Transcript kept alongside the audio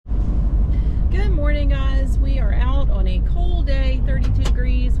Good morning, guys. We are out on a cold day, 32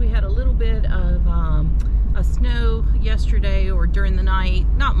 degrees. We had a little bit of a snow yesterday or during the night.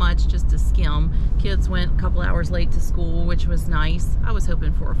 Not much, just a skim. Kids went a couple hours late to school, which was nice. I was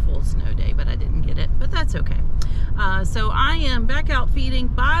hoping for a full snow day, but I didn't get it, but that's okay. So I am back out feeding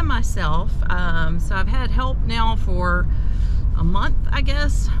by myself. So I've had help now for a month, I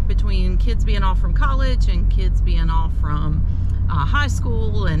guess, between kids being off from college and kids being off from high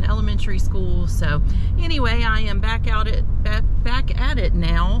school and elementary school. So anyway, I am back at it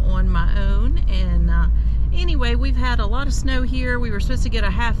now on my own. And anyway, we've had a lot of snow here. We were supposed to get a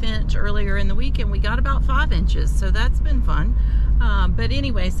 ½ inch earlier in the week, and we got about 5 inches, so that's been fun. But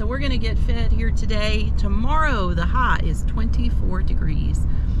anyway, so we're gonna get fed here today. Tomorrow the high is 24 degrees.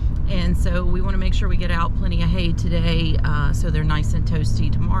 And so we want to make sure we get out plenty of hay today, so they're nice and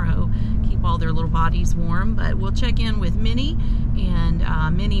toasty tomorrow. Keep all their little bodies warm. But we'll check in with Minnie and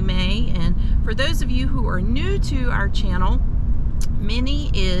Minnie May. And for those of you who are new to our channel,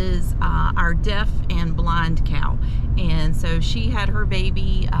 Minnie is our deaf and blind cow. And so she had her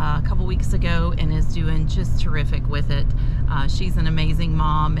baby a couple weeks ago and is doing just terrific with it. She's an amazing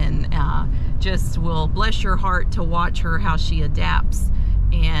mom, and just will bless your heart to watch her, how she adapts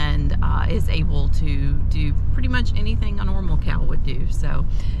and is able to do pretty much anything a normal cow would do. So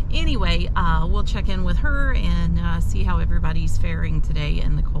anyway, we'll check in with her and see how everybody's faring today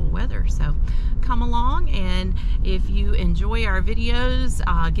in the cold weather. So come along, and if you enjoy our videos,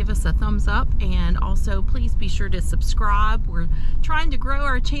 give us a thumbs up, and also please be sure to subscribe. We're trying to grow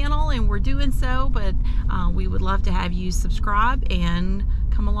our channel, and we're doing so, but we would love to have you subscribe and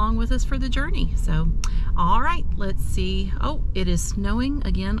come along with us for the journey. So all right, let's see. Oh, it is snowing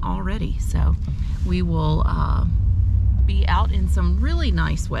again already, so we will be out in some really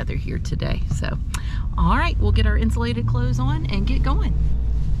nice weather here today. So all right, we'll get our insulated clothes on and get going.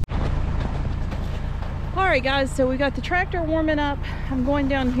 All right, guys, so we got the tractor warming up. I'm going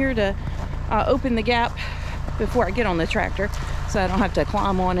down here to open the gap before I get on the tractor, so I don't have to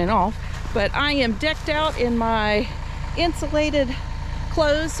climb on and off. But I am decked out in my insulated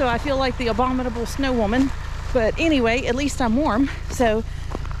clothes, so I feel like the abominable snow woman. But anyway, at least I'm warm, so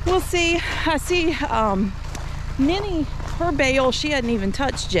we'll see. I see Minnie, her bale, she hadn't even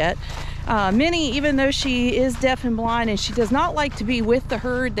touched yet. Minnie, even though she is deaf and blind and she does not like to be with the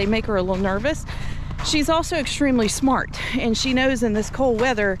herd, they make her a little nervous. She's also extremely smart, and she knows in this cold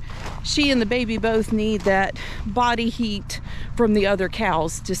weather she and the baby both need that body heat from the other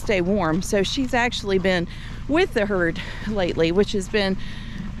cows to stay warm. So she's actually been with the herd lately, which has been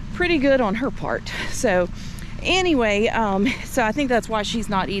pretty good on her part. So anyway, so I think that's why she's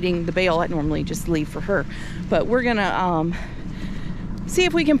not eating the bale I normally just leave for her. But we're gonna see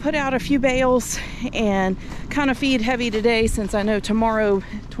if we can put out a few bales and kind of feed heavy today, since I know tomorrow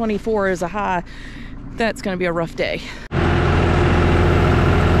 24 is a high. That's going to be a rough day. So you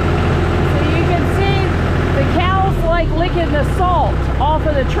can see the cows like licking the salt off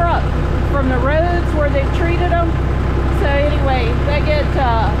of the truck from the roads where they've treated them. So anyway, they get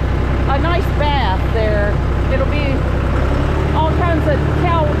a nice bath there. It'll be all kinds of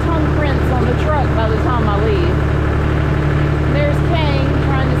cow tongue prints on the truck by the time I leave. And there's Kane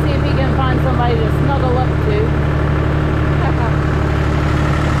trying to see if he can find somebody to snuggle up to.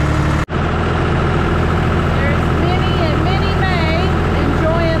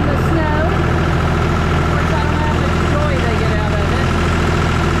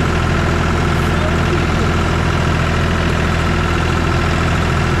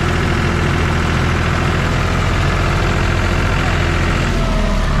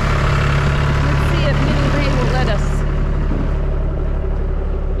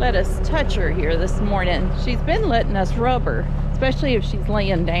 Touch her here this morning. She's been letting us rub her, especially if she's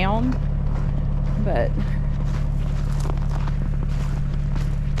laying down. But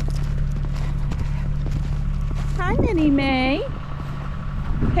hi, Minnie May.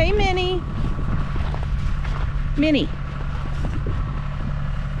 Hey, Minnie. Minnie.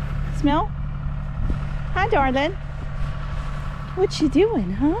 Smell? Hi, darling. What you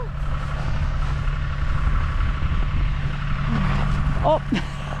doing, huh? Oh.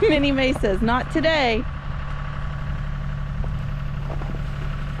 Minnie May says, not today.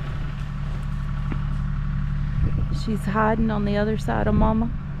 She's hiding on the other side of Mama.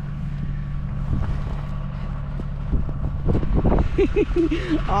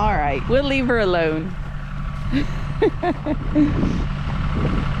 All right, we'll leave her alone.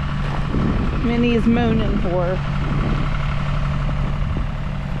 Minnie is moaning for her.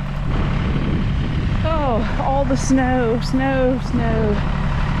 Oh, all the snow, snow, snow.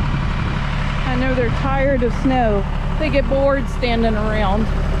 I know they're tired of snow. They get bored standing around.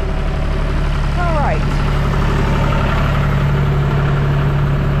 All right.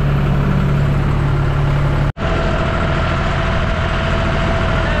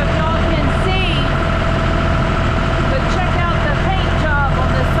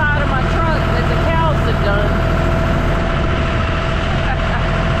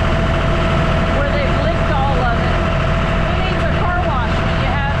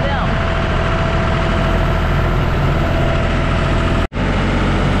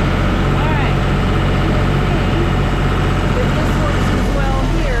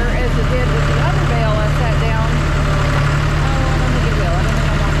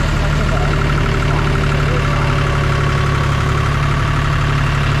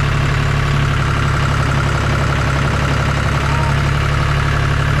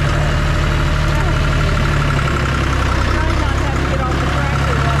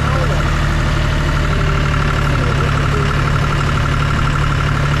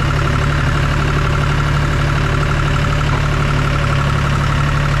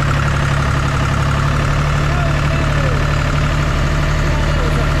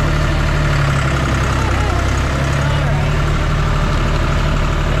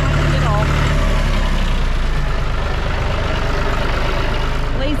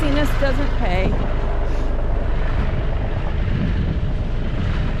 Doesn't pay.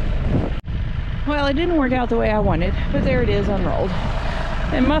 Well, it didn't work out the way I wanted, but there it is unrolled.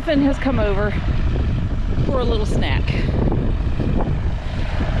 And Muffin has come over for a little snack.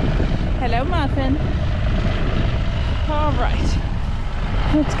 Hello, Muffin. All right,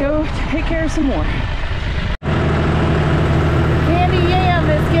 let's go take care of some more. Candy Yam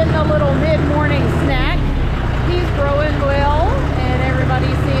is getting a little mid-morning snack. He's growing well, and everybody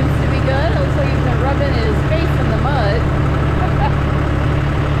seems to be good. It looks like he's been rubbing his face in the mud.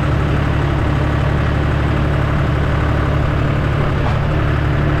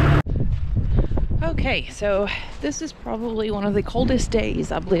 Okay, so this is probably one of the coldest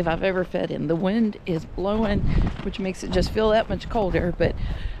days I believe I've ever fed in. The wind is blowing, which makes it just feel that much colder, but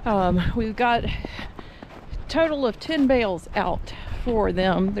we've got a total of 10 bales out for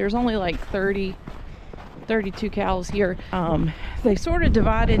them. There's only like 32 cows here. They sort of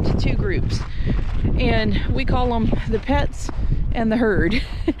divide into two groups, and we call them the pets and the herd.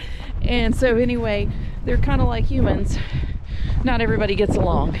 And so anyway, they're kind of like humans. Not everybody gets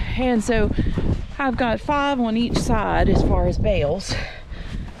along, and so I've got 5 on each side as far as bales.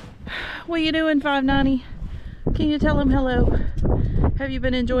 What you doing, 590? Can you tell him hello? Have you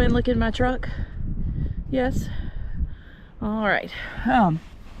been enjoying looking at my truck? Yes? All right.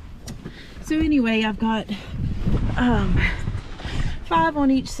 So anyway, I've got 5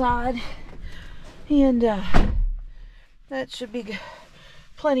 on each side, and that should be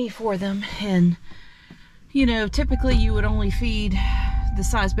plenty for them. And you know, typically you would only feed the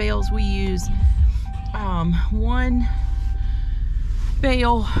size bales we use 1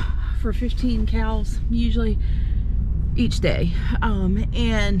 bale for 15 cows usually each day,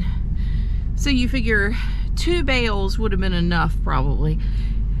 and so you figure 2 bales would have been enough probably,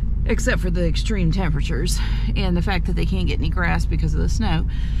 except for the extreme temperatures and the fact that they can't get any grass because of the snow.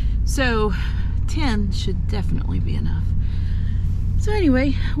 So 10 should definitely be enough. So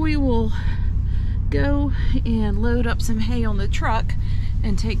anyway, we will go and load up some hay on the truck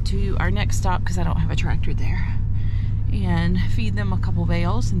and take to our next stop, because I don't have a tractor there, and feed them a couple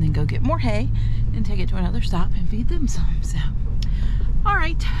bales, and then go get more hay and take it to another stop and feed them some. So all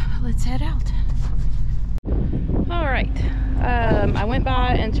right, let's head out. All right, I went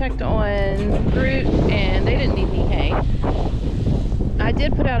by and checked on Groot, and they didn't need any hay. I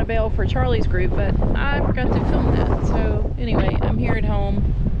did put out a bale for Charlie's group, but I forgot to film that. So anyway, I'm here at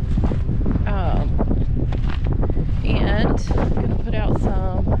home, and I'm gonna put out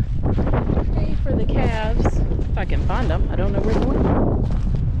some hay for the calves if I can find them. I don't know where they went.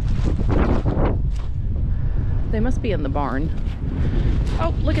 They must be in the barn.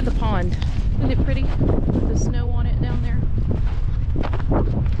 Oh, look at the pond. Isn't it pretty with the snow on it down there?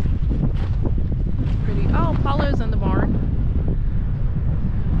 Pretty. Oh, Paulo's in the barn.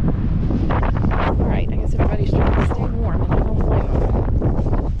 Alright, I guess everybody's trying to stay warm, and I don't blame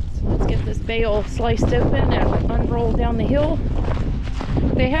them. So let's get this bale sliced open and unroll down the hill.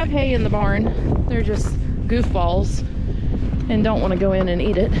 They have hay in the barn. They're just goofballs and don't want to go in and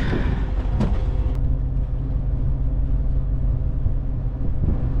eat it.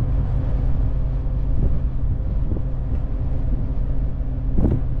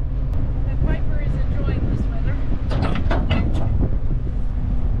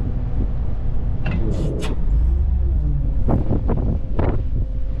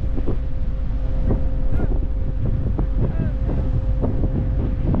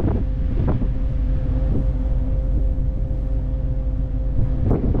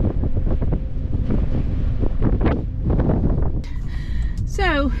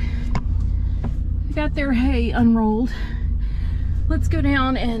 got their hay unrolled. Let's go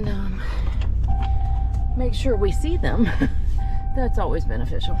down and make sure we see them. That's always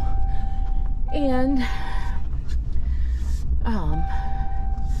beneficial. And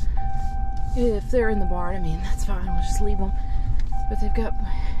if they're in the barn, I mean, that's fine. We'll just leave them. But they've got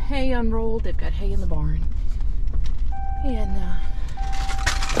hay unrolled. They've got hay in the barn. And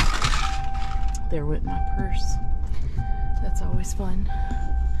there went my purse. That's always fun.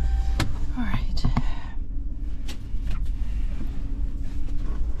 All right.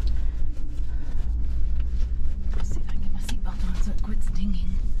 Let's see if I can get my seatbelt on so it quits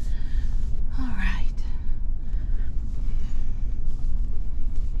dinging. All right.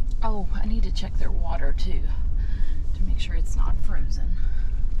 Oh, I need to check their water too to make sure it's not frozen.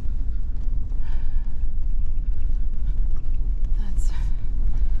 That's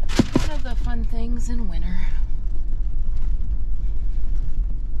one of the fun things in winter.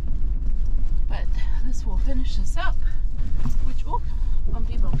 But this will finish this up, which, oh,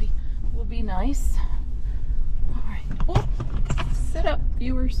 bumpy, will be nice. All right. Oh, sit up,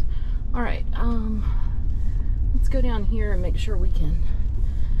 viewers. All right. Let's go down here and make sure we can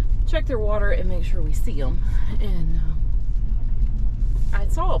check their water and make sure we see them. And I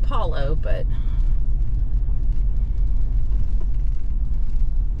saw Apollo, but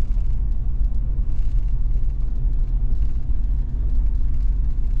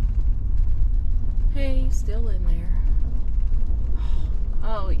hey, still in there.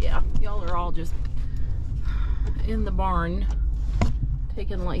 Oh yeah, y'all are all just in the barn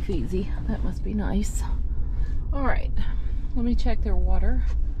taking life easy. That must be nice. All right, let me check their water.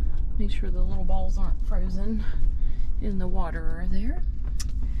 Make sure the little balls aren't frozen in the water there.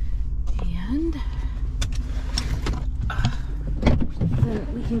 And then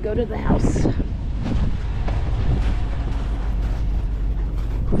we can go to the house.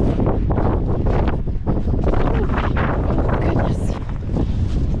 Oh goodness.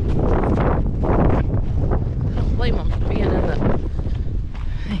 I don't blame them for being in the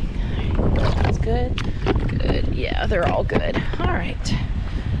thing. That's good. Good. Yeah, they're all good. All right.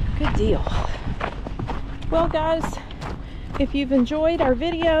 Good deal. Well guys, if you've enjoyed our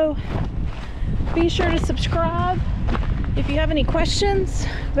video, be sure to subscribe. If you have any questions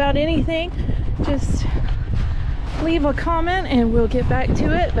about anything, just leave a comment and we'll get back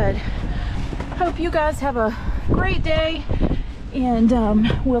to it. But hope you guys have a great day, and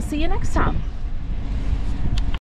we'll see you next time.